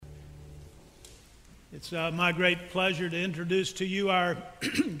It's my great pleasure to introduce to you our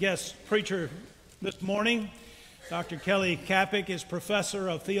guest preacher this morning. Dr. Kelly Kapic is professor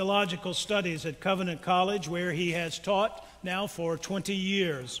of theological studies at Covenant College, where he has taught now for 20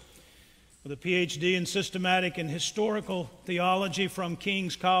 years. With a PhD in systematic and historical theology from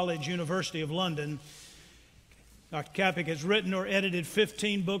King's College, University of London, Dr. Kapic has written or edited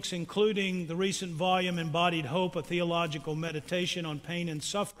 15 books, including the recent volume Embodied Hope, a theological meditation on pain and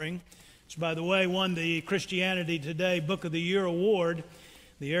suffering, which, by the way, won the Christianity Today Book of the Year Award in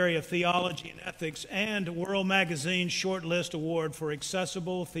the area of theology and ethics, and World Magazine's Shortlist Award for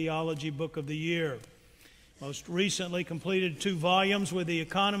Accessible Theology Book of the Year. Most recently completed 2 volumes with the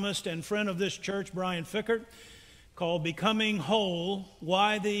economist and friend of this church, Brian Fickert, called Becoming Whole: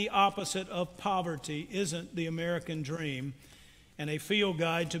 Why the Opposite of Poverty Isn't the American Dream, and a field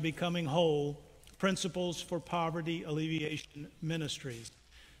guide to becoming whole, Principles for Poverty Alleviation Ministries.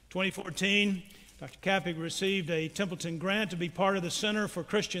 2014, Dr. Kapic received a Templeton grant to be part of the Center for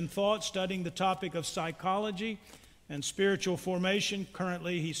Christian Thought, studying the topic of psychology and spiritual formation.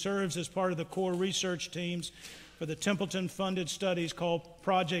 Currently, he serves as part of the core research teams for the Templeton-funded studies called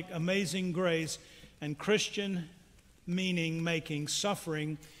Project Amazing Grace and Christian Meaning-Making,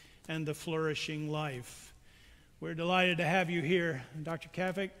 Suffering, and the Flourishing Life. We're delighted to have you here, Dr.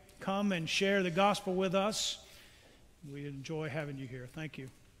 Kapic. Come and share the gospel with us. We enjoy having you here. Thank you.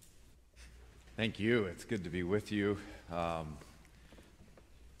 Thank you. It's good to be with you. I've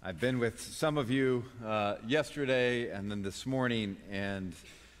been with some of you yesterday and then this morning, and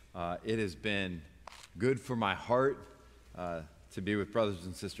it has been good for my heart to be with brothers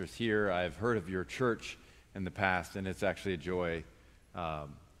and sisters here. I've heard of your church in the past, and it's actually a joy, and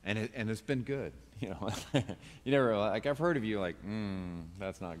it's been good. You know, you never like I've heard of you like,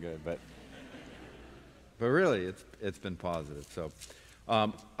 that's not good, but really it's been positive. So.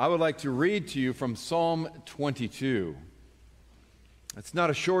 I would like to read to you from Psalm 22. It's not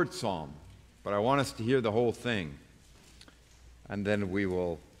a short psalm, but I want us to hear the whole thing, and then we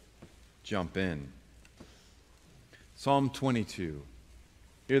will jump in. Psalm 22.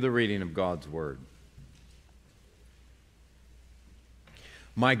 Hear the reading of God's Word.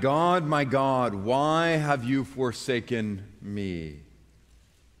 My God, why have you forsaken me?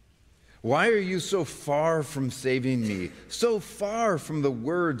 Why are you so far from saving me, so far from the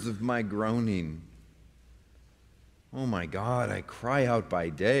words of my groaning? Oh my God, I cry out by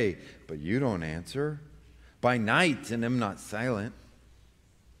day, but you don't answer. By night, and am not silent.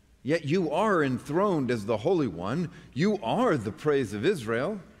 Yet you are enthroned as the Holy One. You are the praise of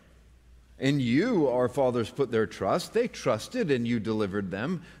Israel. In you our fathers put their trust. They trusted, and you delivered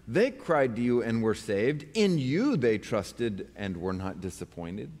them. They cried to you and were saved. In you they trusted and were not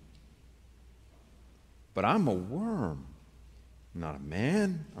disappointed. But I'm a worm, not a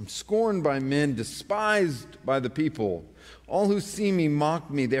man. I'm scorned by men, despised by the people. All who see me mock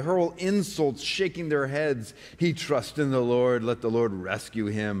me. They hurl insults, shaking their heads. He trusts in the Lord. Let the Lord rescue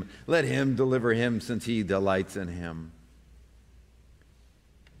him. Let him deliver him, since he delights in him.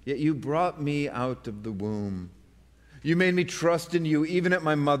 Yet you brought me out of the womb. You made me trust in you, even at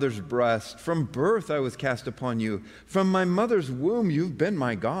my mother's breast. From birth I was cast upon you. From my mother's womb you've been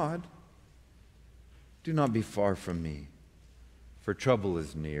my God. Do not be far from me, for trouble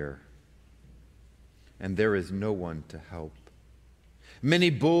is near, and there is no one to help.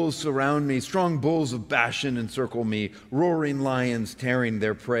 Many bulls surround me, strong bulls of Bashan encircle me. Roaring lions tearing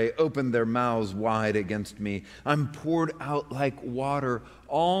their prey open their mouths wide against me. I'm poured out like water.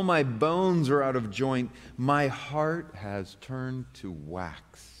 All my bones are out of joint. My heart has turned to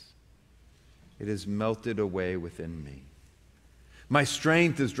wax. It is melted away within me. My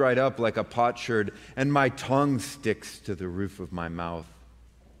strength is dried up like a potsherd, and my tongue sticks to the roof of my mouth.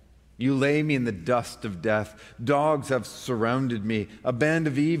 You lay me in the dust of death. Dogs have surrounded me. A band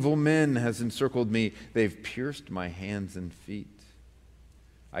of evil men has encircled me. They've pierced my hands and feet.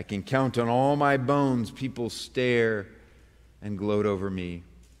 I can count on all my bones. People stare and gloat over me.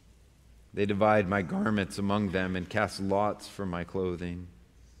 They divide my garments among them and cast lots for my clothing.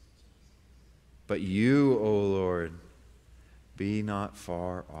 But you, O Lord, be not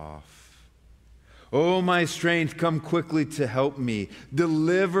far off. O my strength, come quickly to help me.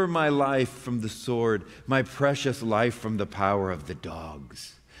 Deliver my life from the sword, my precious life from the power of the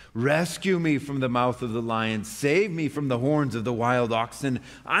dogs. Rescue me from the mouth of the lion. Save me from the horns of the wild oxen.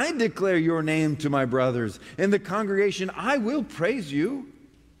 I declare your name to my brothers. In the congregation I will praise you.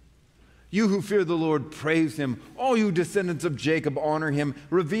 You who fear the Lord, praise him. All you descendants of Jacob, honor him.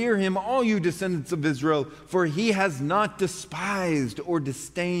 Revere him, all you descendants of Israel, for he has not despised or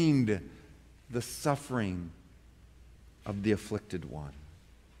disdained the suffering of the afflicted one.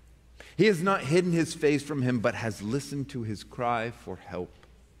 He has not hidden his face from him, but has listened to his cry for help.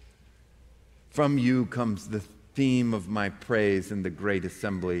 From you comes the theme of my praise in the great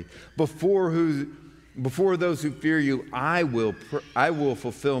assembly. Before those who fear you, I will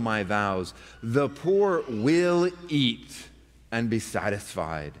fulfill my vows. The poor will eat and be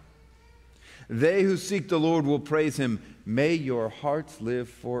satisfied. They who seek the Lord will praise him. May your hearts live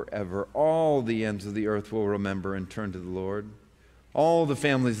forever. All the ends of the earth will remember and turn to the Lord. All the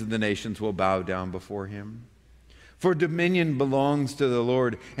families of the nations will bow down before him. For dominion belongs to the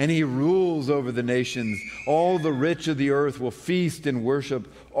Lord, and he rules over the nations. All the rich of the earth will feast and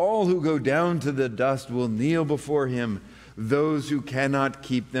worship. All who go down to the dust will kneel before him, those who cannot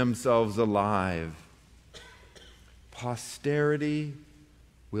keep themselves alive. Posterity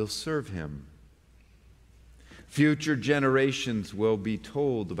will serve him. Future generations will be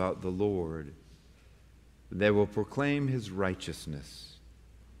told about the Lord. They will proclaim his righteousness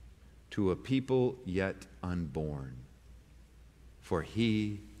to a people yet unborn, for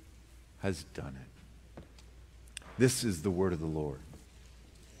he has done it. This is the word of the Lord.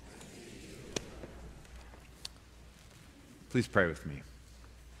 Please pray with me.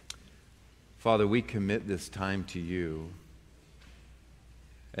 Father, we commit this time to you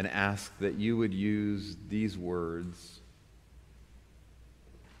and ask that you would use these words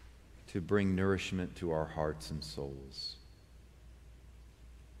to bring nourishment to our hearts and souls.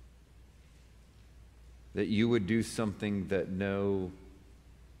 That you would do something that no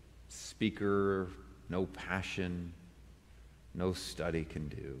speaker, no passion, no study can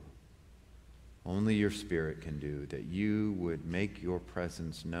do. Only your Spirit can do. That you would make your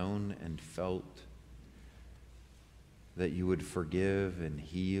presence known and felt. That you would forgive and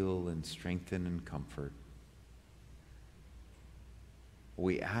heal and strengthen and comfort.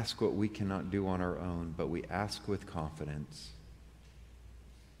 We ask what we cannot do on our own, but we ask with confidence.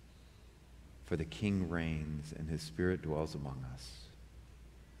 For the King reigns and his Spirit dwells among us.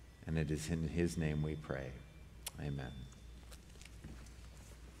 And it is in his name we pray. Amen.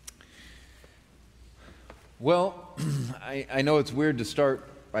 Well, I know it's weird to start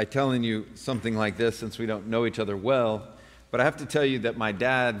by telling you something like this since we don't know each other well, but I have to tell you that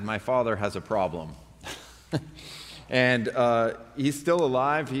my father, has a problem. And he's still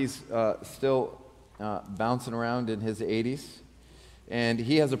alive. He's still bouncing around in his 80s. And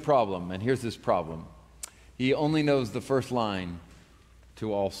he has a problem, and here's his problem. He only knows the first line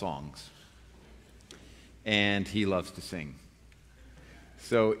to all songs. And he loves to sing.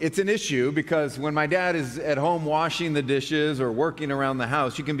 So it's an issue because when my dad is at home washing the dishes or working around the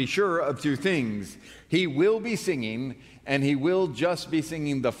house, you can be sure of two things. He will be singing, and he will just be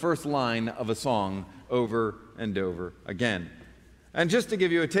singing the first line of a song over and over again. And just to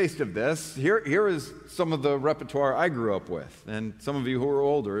give you a taste of this, here is some of the repertoire I grew up with. And some of you who are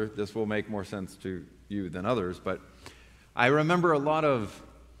older, this will make more sense to you than others, but I remember a lot of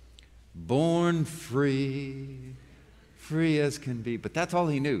born free, free as can be. But that's all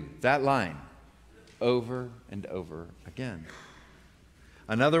he knew, that line, over and over again.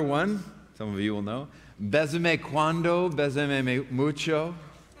 Another one, some of you will know, Bésame cuando, bésame mucho.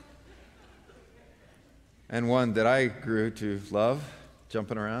 And one that I grew to love,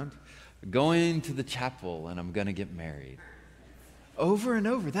 jumping around, going to the chapel and I'm going to get married. Over and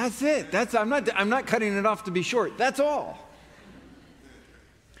over. That's it. I'm not cutting it off to be short. That's all.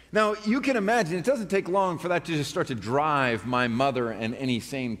 Now, you can imagine it doesn't take long for that to just start to drive my mother and any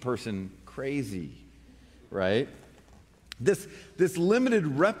sane person crazy, right? This limited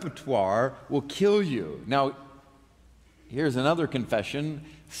repertoire will kill you. Now, here's another confession.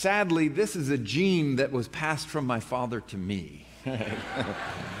 Sadly, this is a gene that was passed from my father to me.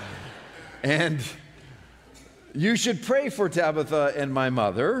 And you should pray for Tabitha and my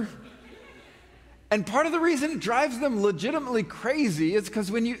mother. And part of the reason it drives them legitimately crazy is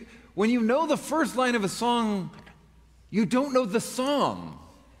because when you know the first line of a song, you don't know the song.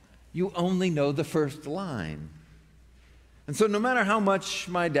 You only know the first line. And so no matter how much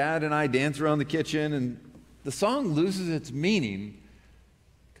my dad and I dance around the kitchen, and the song loses its meaning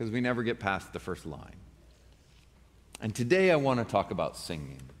because we never get past the first line. And today I want to talk about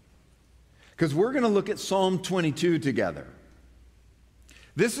singing. Because we're going to look at Psalm 22 together.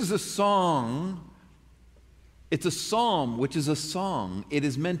 This is a song. It's a psalm, which is a song. It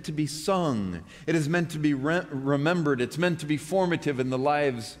is meant to be sung. It is meant to be remembered. It's meant to be formative in the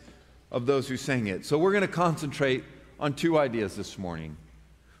lives of those who sang it. So we're going to concentrate on two ideas this morning.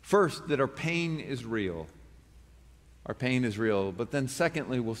 First, that our pain is real. Our pain is real. But then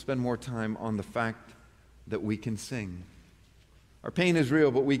secondly, we'll spend more time on the fact that we can sing. Our pain is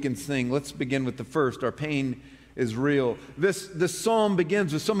real, but we can sing. Let's begin with the first. Our pain is real. This psalm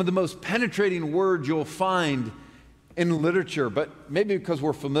begins with some of the most penetrating words you'll find in literature, but maybe because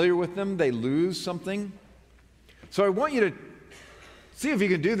we're familiar with them, they lose something. So I want you to see if you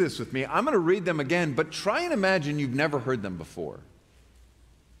can do this with me. I'm going to read them again, but try and imagine you've never heard them before.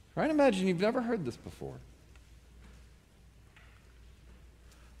 Try and imagine you've never heard this before.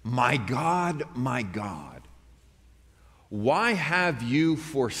 My God, why have you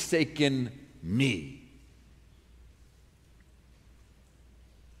forsaken me?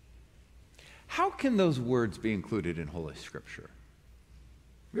 How can those words be included in Holy Scripture?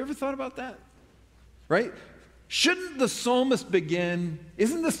 Have you ever thought about that? Right? Shouldn't the psalmist begin,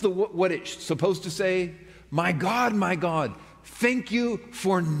 isn't this what it's supposed to say? My God, thank you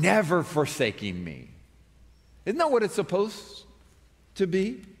for never forsaking me. Isn't that what it's supposed to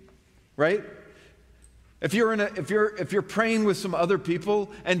be? Right? If you're praying with some other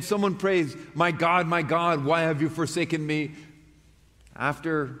people and someone prays, my God, why have you forsaken me?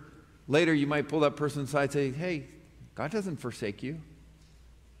 Later you might pull that person aside and say, hey, God doesn't forsake you.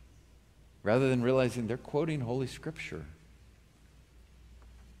 Rather than realizing they're quoting Holy Scripture.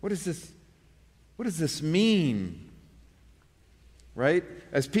 What does this mean? Right?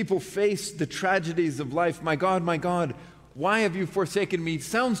 As people face the tragedies of life, my God, why have you forsaken me?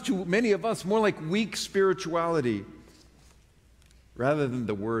 Sounds to many of us more like weak spirituality rather than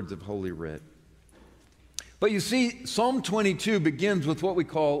the words of Holy Writ. But you see, Psalm 22 begins with what we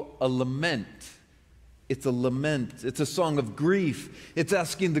call a lament. It's a lament. It's a song of grief. It's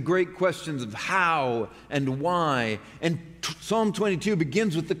asking the great questions of how and why. And Psalm 22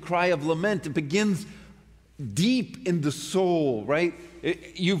 begins with the cry of lament. It begins deep in the soul, right?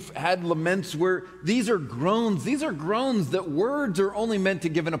 You've had laments where these are groans. These are groans that words are only meant to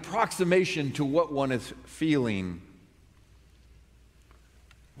give an approximation to what one is feeling.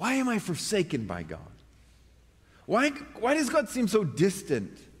 Why am I forsaken by God? Why does God seem so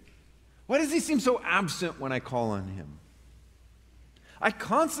distant? Why does he seem so absent when I call on him? I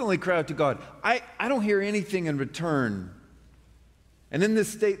constantly cry out to God. I don't hear anything in return. And in this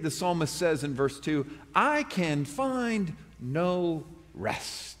state, the psalmist says in verse 2, I can find no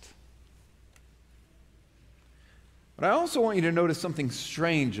rest. But I also want you to notice something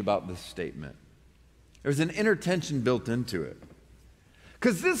strange about this statement. There's an inner tension built into it.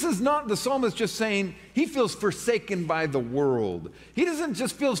 Because this is not the psalmist just saying he feels forsaken by the world. He doesn't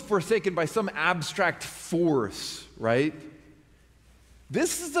just feel forsaken by some abstract force, right?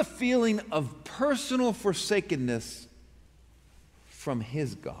 This is a feeling of personal forsakenness from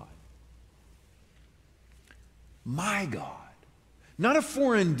his God. My God. Not a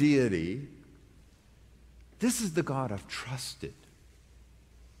foreign deity. This is the God I've trusted.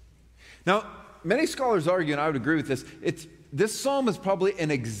 Now, many scholars argue, and I would agree with this, this psalm is probably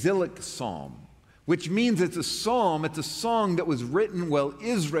an exilic psalm, which means it's a song that was written while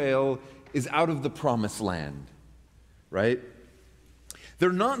Israel is out of the promised land, right?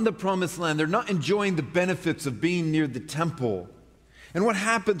 They're not in the promised land. They're not enjoying the benefits of being near the temple. And what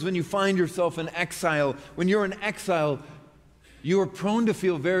happens when you find yourself in exile? When you're in exile, you are prone to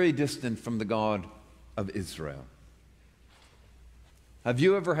feel very distant from the God of Israel. Have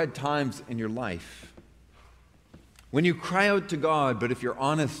you ever had times in your life when you cry out to God, but if you're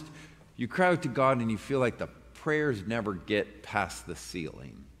honest, you cry out to God and you feel like the prayers never get past the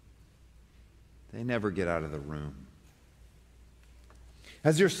ceiling? They never get out of the room.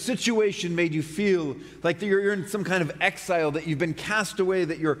 Has your situation made you feel like you're in some kind of exile, that you've been cast away,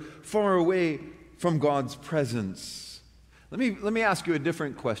 that you're far away from God's presence? Let me ask you a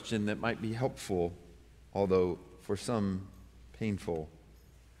different question that might be helpful, although for some painful.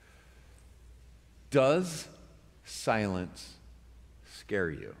 Does silence scare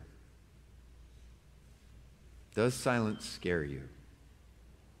you? Does silence scare you?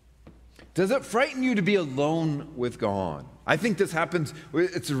 Does it frighten you to be alone with God? I think this happens,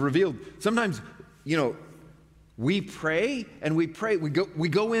 it's revealed. Sometimes, we pray, we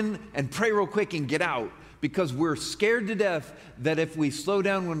go in and pray real quick and get out because we're scared to death that if we slow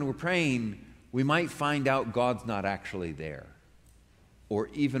down when we're praying, we might find out God's not actually there. Or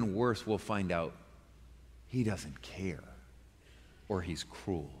even worse, we'll find out he doesn't care, or he's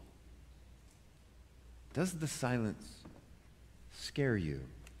cruel. Does the silence scare you?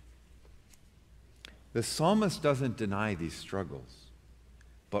 The psalmist doesn't deny these struggles,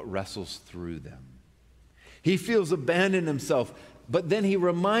 but wrestles through them. He feels abandoned himself, but then he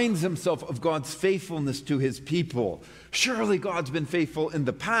reminds himself of God's faithfulness to his people. Surely God's been faithful in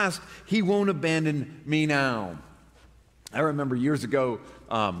the past. He won't abandon me now. I remember years ago,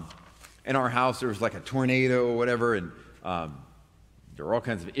 in our house, there was like a tornado or whatever, and there are all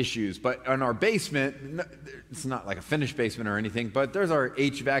kinds of issues. But in our basement, it's not like a finished basement or anything, but there's our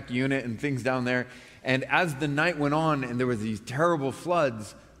HVAC unit and things down there. And as the night went on and there was these terrible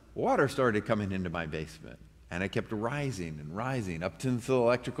floods, water started coming into my basement. And I kept rising and rising up to the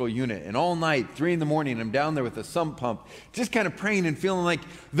electrical unit. And all night, 3 in the morning, I'm down there with a sump pump, just kind of praying and feeling like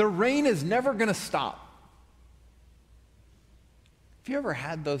the rain is never going to stop. Have you ever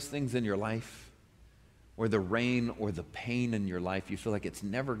had those things in your life where the rain or the pain in your life, you feel like it's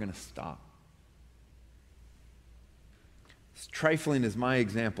never going to stop? As trifling as my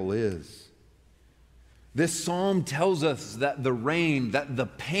example is, this psalm tells us that the rain, that the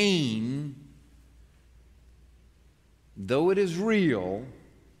pain, though it is real,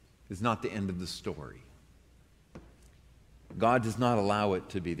 is not the end of the story. God does not allow it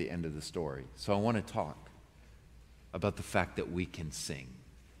to be the end of the story. So I want to talk about the fact that we can sing.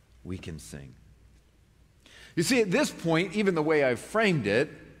 We can sing. You see, at this point, even the way I've framed it,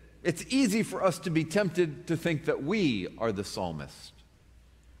 it's easy for us to be tempted to think that we are the psalmist.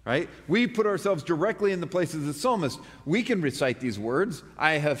 Right? We put ourselves directly in the place of the psalmist. We can recite these words,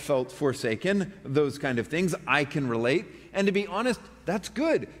 I have felt forsaken, those kind of things. I can relate. And to be honest, that's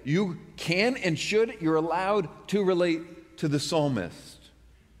good. You can and should, you're allowed to relate to the psalmist.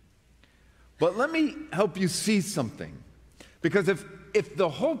 But let me help you see something. Because if the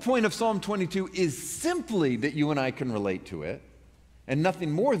whole point of Psalm 22 is simply that you and I can relate to it, and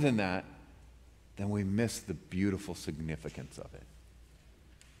nothing more than that, then we miss the beautiful significance of it.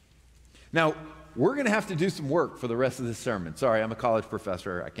 Now, we're going to have to do some work for the rest of this sermon. Sorry, I'm a college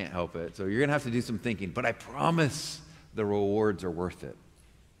professor. I can't help it. So you're going to have to do some thinking. But I promise the rewards are worth it.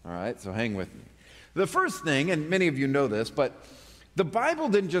 All right? So hang with me. The first thing, and many of you know this, but the Bible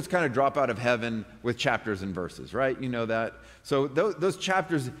didn't just kind of drop out of heaven with chapters and verses, right? You know that? So those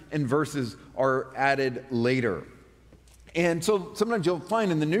chapters and verses are added later. And so sometimes you'll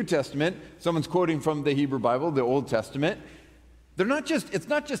find in the New Testament, someone's quoting from the Hebrew Bible, the Old Testament. It's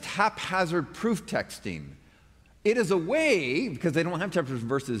not just haphazard proof texting. It is a way, because they don't have chapters and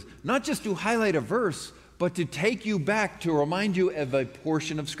verses, not just to highlight a verse, but to take you back to remind you of a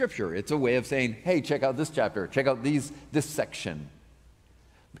portion of Scripture. It's a way of saying, hey, check out this chapter, check out this section.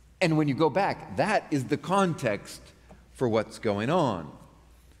 And when you go back, that is the context for what's going on.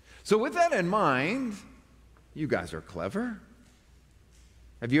 So with that in mind, you guys are clever.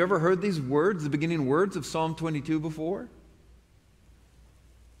 Have you ever heard these words, the beginning words of Psalm 22 before?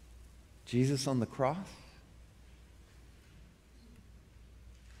 Jesus on the cross.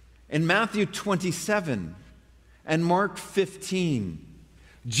 In Matthew 27 and Mark 15,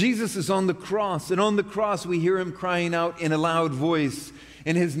 Jesus is on the cross, and on the cross we hear him crying out in a loud voice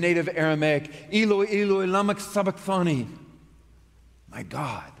in his native Aramaic, Eloi, Eloi, lama sabachthani. My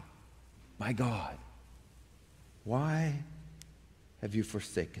God, why have you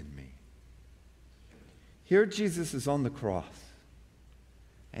forsaken me? Here Jesus is on the cross,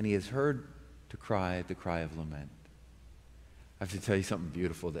 and he is heard to cry the cry of lament. I have to tell you something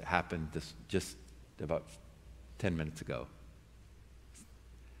beautiful that happened just about 10 minutes ago.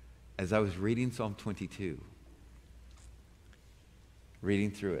 As I was reading Psalm 22,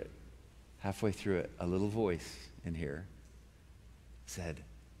 reading through it, halfway through it, a little voice in here said,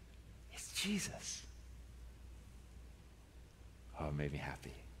 it's Jesus. Oh, it made me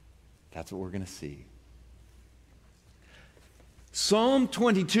happy. That's what we're going to see. Psalm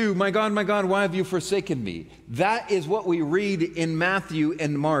 22, my God, why have you forsaken me? That is what we read in Matthew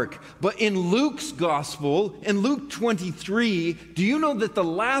and Mark. But in Luke's gospel, in Luke 23, do you know that the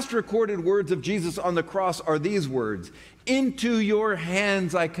last recorded words of Jesus on the cross are these words? Into your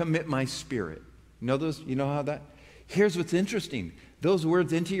hands I commit my spirit. You know those? You know how that? Here's what's interesting. Those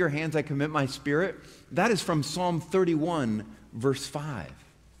words, into your hands I commit my spirit, that is from Psalm 31, verse 5.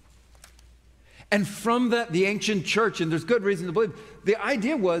 And from that, the ancient church, and there's good reason to believe, the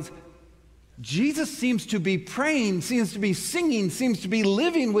idea was Jesus seems to be praying, seems to be singing, seems to be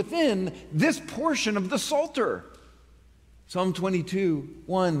living within this portion of the Psalter. Psalm 22,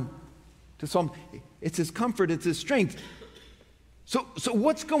 1 to Psalm, it's his comfort, it's his strength. So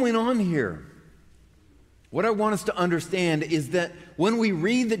what's going on here? What I want us to understand is that when we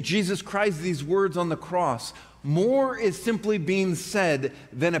read that Jesus cries these words on the cross, more is simply being said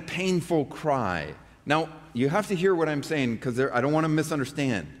than a painful cry. Now, you have to hear what I'm saying because I don't want to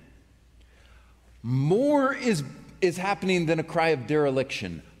misunderstand. More is happening than a cry of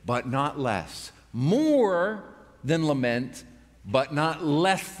dereliction, but not less. More than lament, but not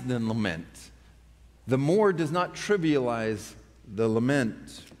less than lament. The more does not trivialize the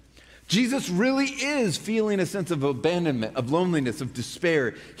lament. Jesus really is feeling a sense of abandonment, of loneliness, of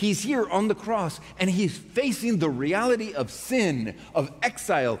despair. He's here on the cross, and he's facing the reality of sin, of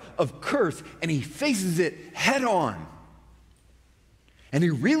exile, of curse, and he faces it head on. And he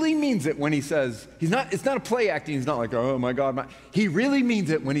really means it when he says, it's not a play acting, he's not like, oh my God, he really means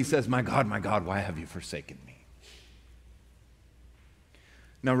it when he says, my God, why have you forsaken me?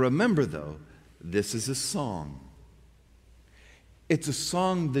 Now remember though, this is a song. It's a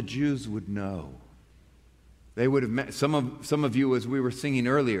song the Jews would know. They would have some of you, as we were singing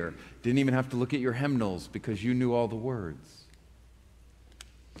earlier, didn't even have to look at your hymnals because you knew all the words.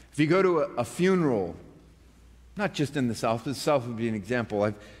 If you go to a funeral, not just in the South, but the South would be an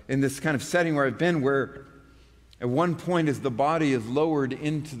example. In this kind of setting where I've been, where at one point as the body is lowered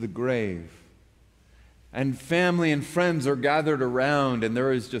into the grave, and family and friends are gathered around, and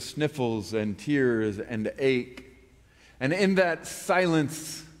there is just sniffles and tears and ache. And in that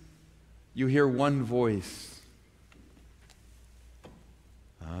silence, you hear one voice.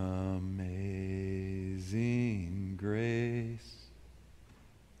 Amazing grace.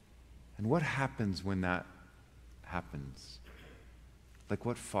 And what happens when that happens? Like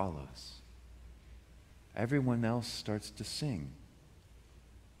what follows? Everyone else starts to sing.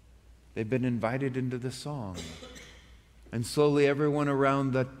 They've been invited into the song. And slowly everyone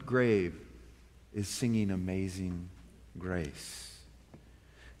around that grave is singing Amazing Grace.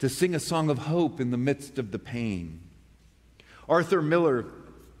 To sing a song of hope in the midst of the pain. Arthur Miller,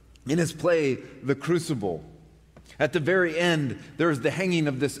 in his play, The Crucible, at the very end, there's the hanging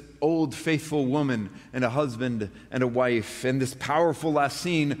of this old faithful woman and a husband and a wife, and this powerful last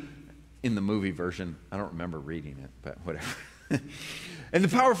scene in the movie version. I don't remember reading it, but whatever.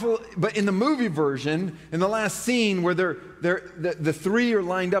 But in the movie version, in the last scene where the three are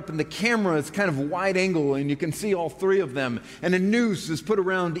lined up and the camera is kind of wide angle and you can see all three of them, and a noose is put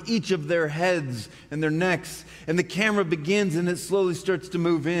around each of their heads and their necks, and the camera begins and it slowly starts to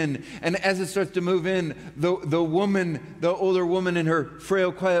move in. And as it starts to move in, the older woman in her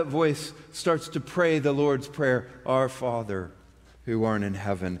frail, quiet voice starts to pray the Lord's Prayer, Our Father who art in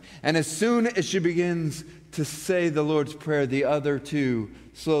heaven. And as soon as she begins to say the Lord's Prayer, the other two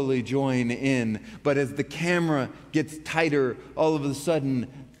slowly join in. But as the camera gets tighter, all of a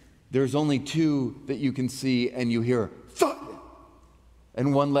sudden, there's only two that you can see, and you hear thud,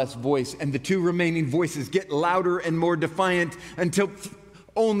 and one less voice. And the two remaining voices get louder and more defiant until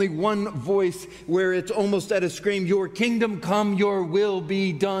only one voice, where it's almost at a scream, Your kingdom come, your will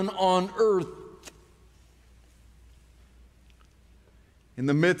be done on earth. In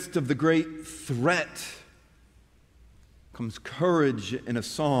the midst of the great threat comes courage in a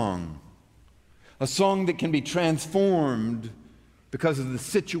song that can be transformed because of the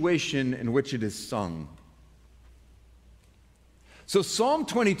situation in which it is sung. So Psalm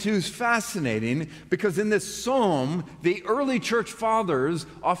 22 is fascinating because in this psalm, the early church fathers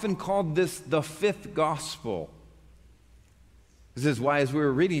often called this the fifth gospel. This is why, as we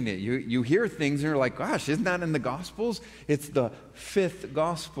were reading it, you hear things and you're like, gosh, isn't that in the Gospels? It's the fifth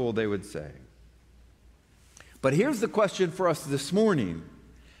gospel, they would say. But here's the question for us this morning.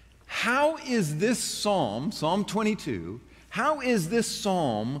 How is this psalm, Psalm 22, how is this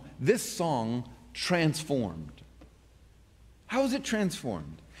song transformed? How is it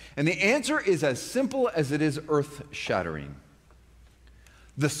transformed? And the answer is as simple as it is earth-shattering.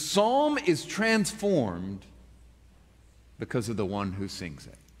 The psalm is transformed because of the one who sings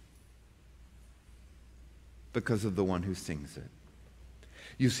it. Because of the one who sings it.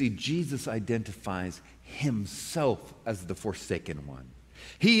 You see, Jesus identifies himself as the forsaken one.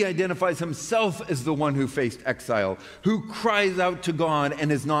 He identifies himself as the one who faced exile, who cries out to God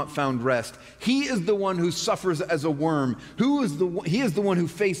and has not found rest. He is the one who suffers as a worm. He is the one who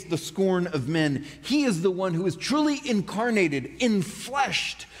faced the scorn of men. He is the one who is truly incarnated,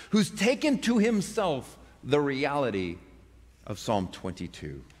 enfleshed, who's taken to himself the reality of Psalm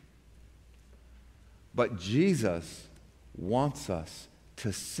 22. But Jesus wants us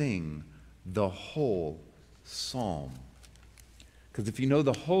to sing the whole psalm. Because if you know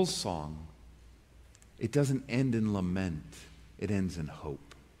the whole song, it doesn't end in lament, it ends in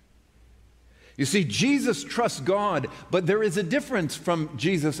hope. You see, Jesus trusts God, but there is a difference from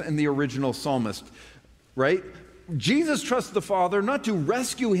Jesus and the original psalmist, right? Jesus trusts the Father not to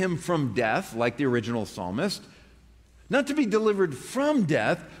rescue him from death, like the original psalmist, not to be delivered from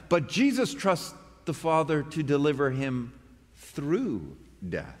death, but Jesus trusts the Father to deliver him through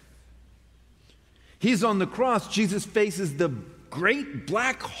death. He's on the cross. Jesus faces the great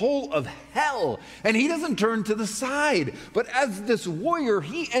black hole of hell. And he doesn't turn to the side. But as this warrior,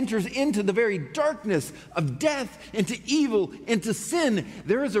 he enters into the very darkness of death, into evil, into sin.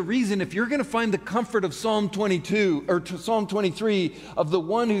 There is a reason, if you're going to find the comfort of Psalm 22 or Psalm 23 of the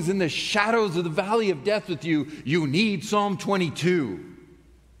one who's in the shadows of the valley of death with you, you need Psalm 22.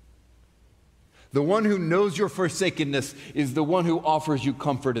 The one who knows your forsakenness is the one who offers you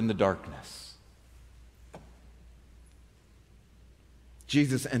comfort in the darkness.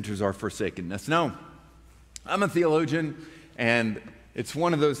 Jesus enters our forsakenness. Now, I'm a theologian, and it's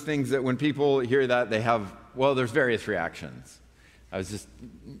one of those things that when people hear that, they have, well, there's various reactions. I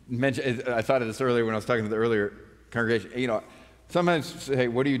thought of this earlier when I was talking to the earlier congregation. Sometimes say,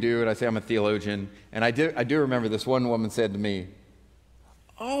 what do you do? And I say, I'm a theologian. And I do remember this one woman said to me,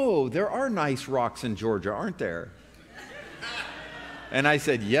 oh, there are nice rocks in Georgia, aren't there? And I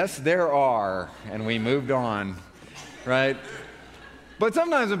said, yes, there are. And we moved on, right? But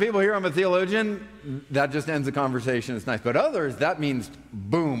sometimes when people hear I'm a theologian, that just ends the conversation. It's nice. But others, that means,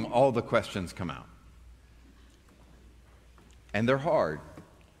 boom, all the questions come out. And they're hard.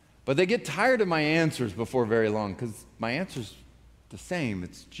 But they get tired of my answers before very long because my answer's the same.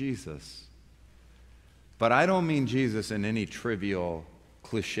 It's Jesus. But I don't mean Jesus in any trivial,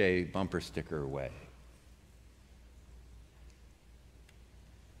 cliche, bumper sticker way.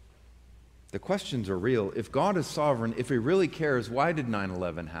 The questions are real. If God is sovereign, if he really cares, why did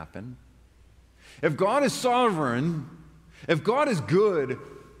 9/11 happen? If God is sovereign, if God is good,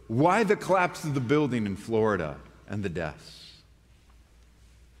 why the collapse of the building in Florida and the deaths?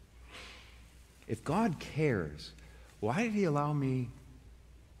 If God cares, why did he allow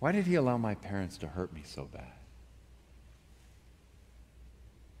my parents to hurt me so bad?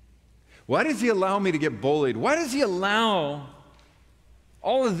 Why does he allow me to get bullied? Why does he allow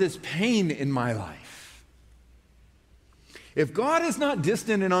all of this pain in my life? If God is not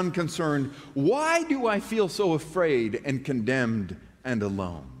distant and unconcerned, why do I feel so afraid and condemned and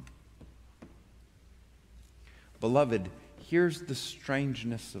alone? Beloved, here's the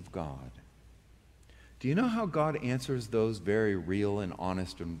strangeness of God. Do you know how God answers those very real and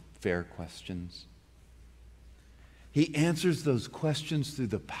honest and fair questions? He answers those questions through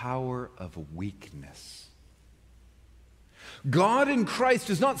the power of weakness. God in Christ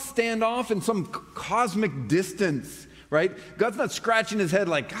does not stand off in some cosmic distance, right? God's not scratching his head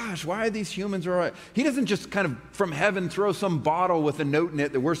like, gosh, why are these humans all right? He doesn't just kind of from heaven throw some bottle with a note in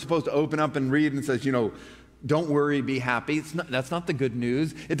it that we're supposed to open up and read and says, don't worry, be happy. That's not the good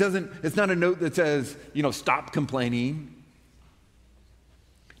news. It's not a note that says, stop complaining.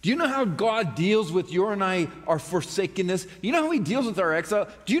 Do you know how God deals with your and I, our forsakenness? You know how he deals with our exile?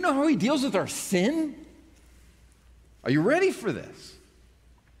 Do you know how he deals with our sin? Are you ready for this?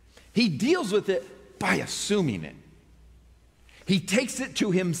 He deals with it by assuming it. He takes it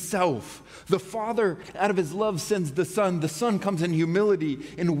to himself. The Father, out of his love, sends the Son. The Son comes in humility,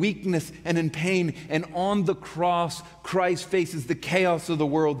 in weakness, and in pain. And on the cross, Christ faces the chaos of the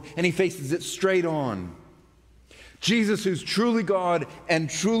world, and he faces it straight on. Jesus, who's truly God and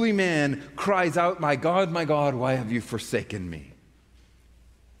truly man, cries out, my God, why have you forsaken me?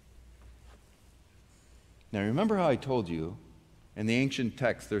 Now remember how I told you, in the ancient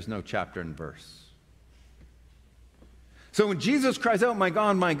text, there's no chapter and verse. So when Jesus cries out, my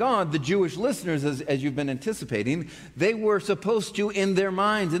God, the Jewish listeners, as you've been anticipating, they were supposed to, in their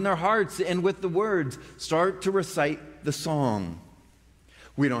minds, in their hearts, and with the words, start to recite the song.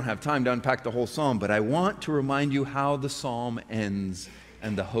 We don't have time to unpack the whole psalm, but I want to remind you how the psalm ends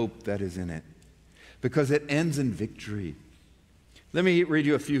and the hope that is in it. Because it ends in victory. Let me read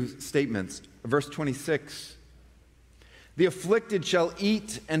you a few statements. Verse 26. The afflicted shall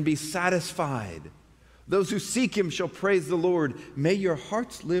eat and be satisfied. Those who seek him shall praise the Lord. May your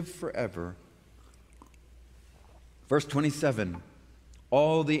hearts live forever. Verse 27.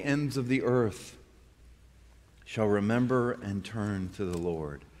 All the ends of the earth shall remember and turn to the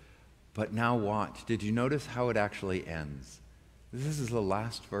Lord. But now watch. Did you notice how it actually ends? This is the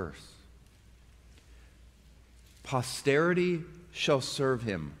last verse. Posterity shall serve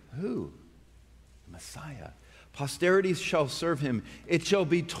him. Who? Messiah. Posterity shall serve him. It shall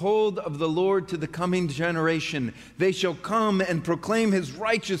be told of the Lord to the coming generation. They shall come and proclaim his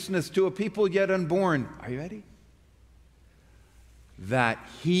righteousness to a people yet unborn. Are you ready? That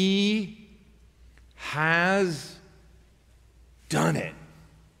he has done it.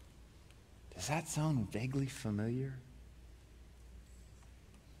 Does that sound vaguely familiar?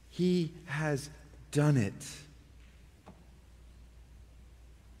 He has done it.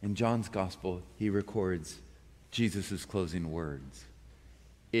 In John's gospel, he records Jesus' closing words.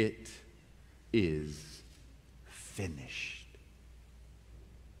 It is finished.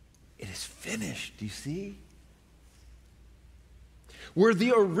 It is finished, do you see? Where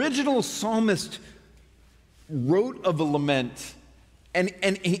the original psalmist wrote of a lament, and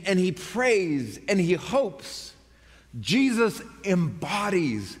he prays and he hopes, Jesus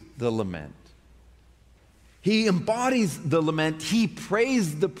embodies the lament. He embodies the lament, he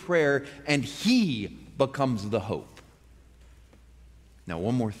prays the prayer, and he becomes the hope. Now,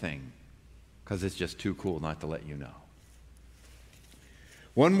 one more thing, because it's just too cool not to let you know.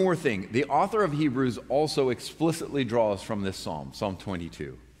 One more thing. The author of Hebrews also explicitly draws from this psalm, Psalm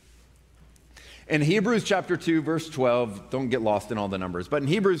 22. In Hebrews chapter 2, verse 12, don't get lost in all the numbers, but in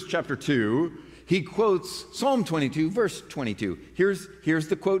Hebrews chapter 2, he quotes Psalm 22, verse 22. Here's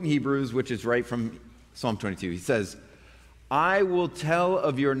the quote in Hebrews, which is right from Psalm 22. He says, I will tell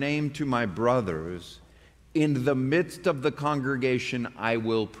of your name to my brothers. In the midst of the congregation, I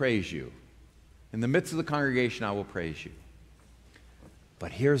will praise you. In the midst of the congregation, I will praise you.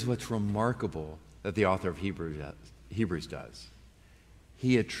 But here's what's remarkable that the author of Hebrews does.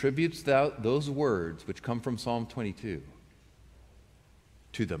 He attributes those words, which come from Psalm 22,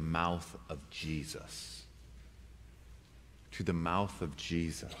 to the mouth of Jesus. To the mouth of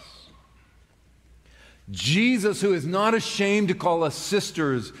Jesus. Jesus, who is not ashamed to call us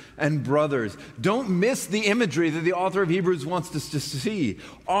sisters and brothers. Don't miss the imagery that the author of Hebrews wants us to see.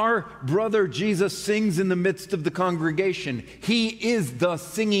 Our brother Jesus sings in the midst of the congregation. He is the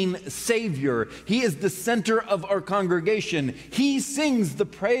singing Savior. He is the center of our congregation. He sings the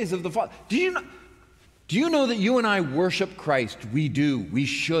praise of the Father. Do you know that you and I worship Christ? We do. We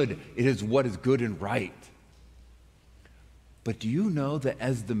should. It is what is good and right. But do you know that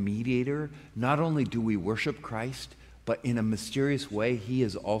as the mediator, not only do we worship Christ, but in a mysterious way, he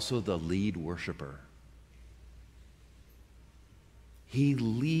is also the lead worshiper. He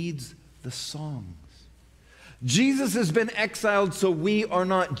leads the songs. Jesus has been exiled so we are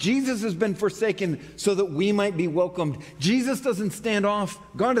not. Jesus has been forsaken so that we might be welcomed. Jesus doesn't stand off.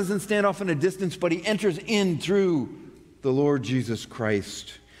 God doesn't stand off in a distance, but he enters in through the Lord Jesus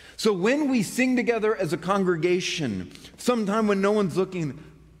Christ. So when we sing together as a congregation, sometime when no one's looking,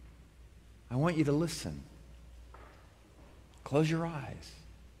 I want you to listen. Close your eyes.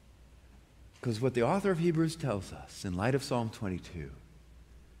 Because what the author of Hebrews tells us in light of Psalm 22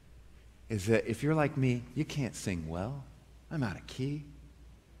 is that if you're like me, you can't sing well. I'm out of key.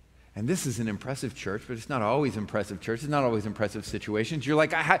 And this is an impressive church, but it's not always impressive church. It's not always impressive situations. You're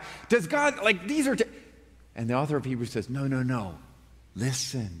like, does God, like these are... And the author of Hebrews says, no.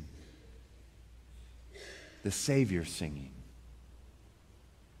 Listen. The Savior singing.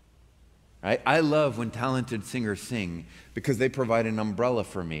 Right? I love when talented singers sing because they provide an umbrella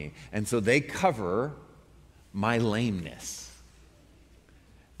for me. And so they cover my lameness.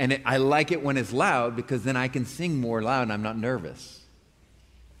 And I like it when it's loud because then I can sing more loud and I'm not nervous.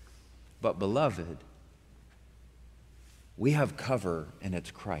 But beloved, we have cover and it's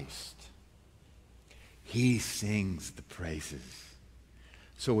Christ. He sings the praises.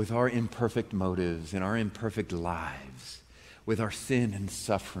 So with our imperfect motives and our imperfect lives, with our sin and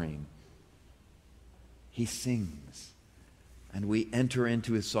suffering, he sings. And we enter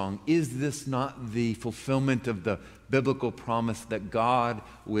into his song. Is this not the fulfillment of the biblical promise that God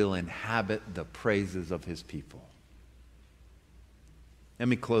will inhabit the praises of his people? Let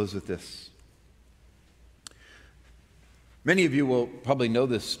me close with this. Many of you will probably know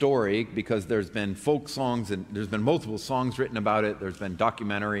this story because there's been folk songs and there's been multiple songs written about it. There's been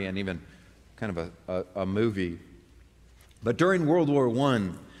documentary and even kind of a movie. But during World War I,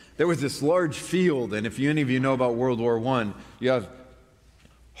 there was this large field, and if any of you know about World War I, you have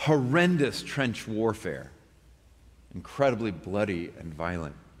horrendous trench warfare, incredibly bloody and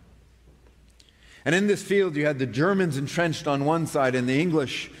violent. And in this field, you had the Germans entrenched on one side and the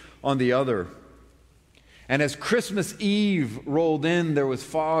English on the other. And as Christmas Eve rolled in, there was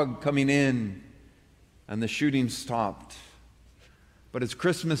fog coming in, and the shooting stopped. But as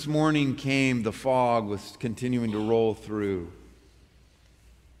Christmas morning came, the fog was continuing to roll through.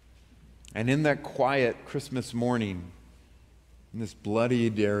 And in that quiet Christmas morning, in this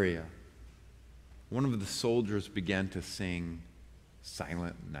bloodied area, one of the soldiers began to sing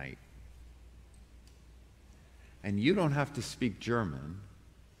Silent Night. And you don't have to speak German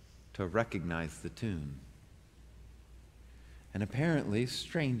to recognize the tune. And apparently,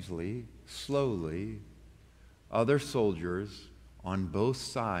 strangely, slowly, other soldiers on both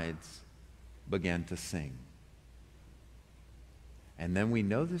sides began to sing. And then we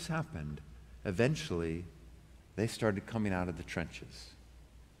know this happened. Eventually, they started coming out of the trenches.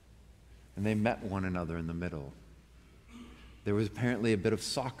 And they met one another in the middle. There was apparently a bit of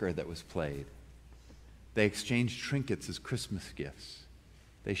soccer that was played. They exchanged trinkets as Christmas gifts.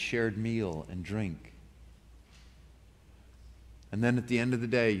 They shared meal and drink. And then at the end of the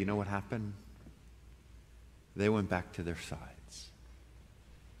day, you know what happened? They went back to their sides.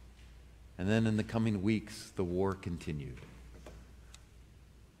 And then in the coming weeks, the war continued.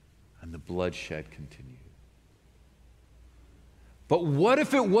 And the bloodshed continued. But what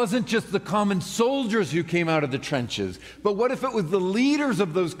if it wasn't just the common soldiers who came out of the trenches? But what if it was the leaders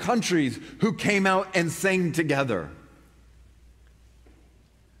of those countries who came out and sang together?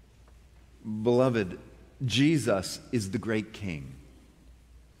 Beloved, Jesus is the great King.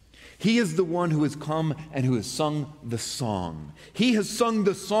 He is the one who has come and who has sung the song. He has sung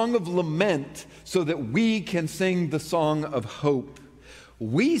the song of lament so that we can sing the song of hope.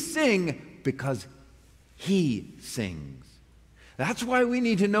 We sing because He sings. That's why we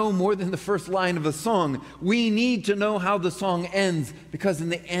need to know more than the first line of a song. We need to know how the song ends, because in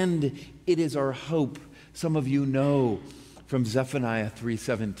the end, it is our hope. Some of you know from Zephaniah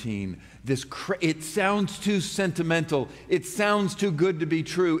 3:17, it sounds too sentimental. It sounds too good to be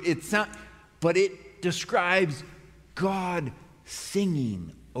true. But it describes God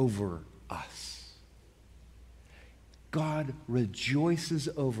singing over us. God rejoices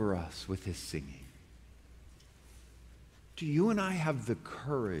over us with His singing. Do you and I have the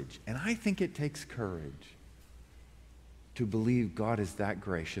courage, and I think it takes courage, to believe God is that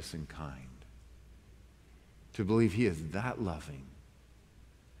gracious and kind, to believe He is that loving,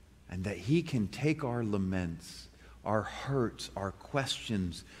 and that He can take our laments, our hurts, our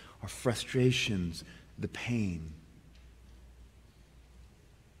questions, our frustrations, the pain,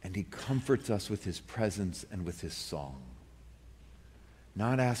 and He comforts us with His presence and with His song,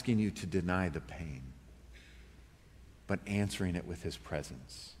 not asking you to deny the pain, but answering it with His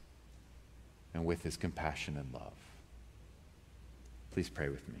presence and with His compassion and love. Please pray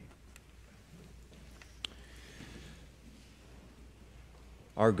with me.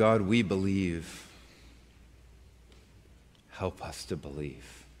 Our God, we believe. Help us to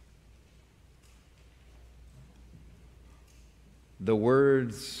believe. The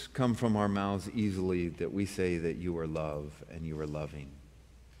words come from our mouths easily that we say that you are love and you are loving.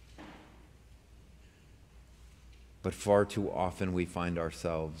 But far too often we find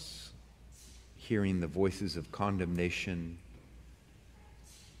ourselves hearing the voices of condemnation,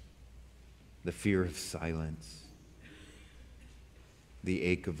 the fear of silence, the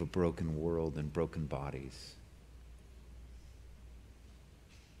ache of a broken world and broken bodies.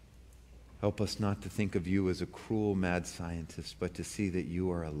 Help us not to think of you as a cruel, mad scientist, but to see that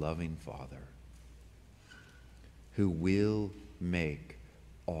you are a loving Father who will make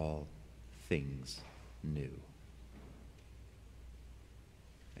all things new.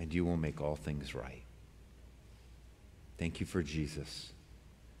 And you will make all things right. Thank you for Jesus.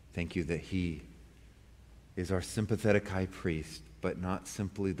 Thank you that He is our sympathetic high priest, but not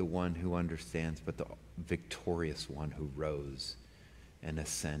simply the one who understands, but the victorious one who rose and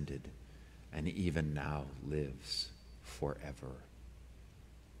ascended and even now lives forever.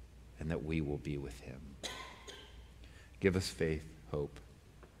 And that we will be with Him. Give us faith, hope,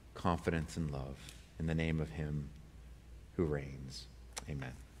 confidence, and love in the name of Him who reigns.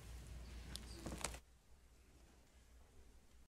 Amen.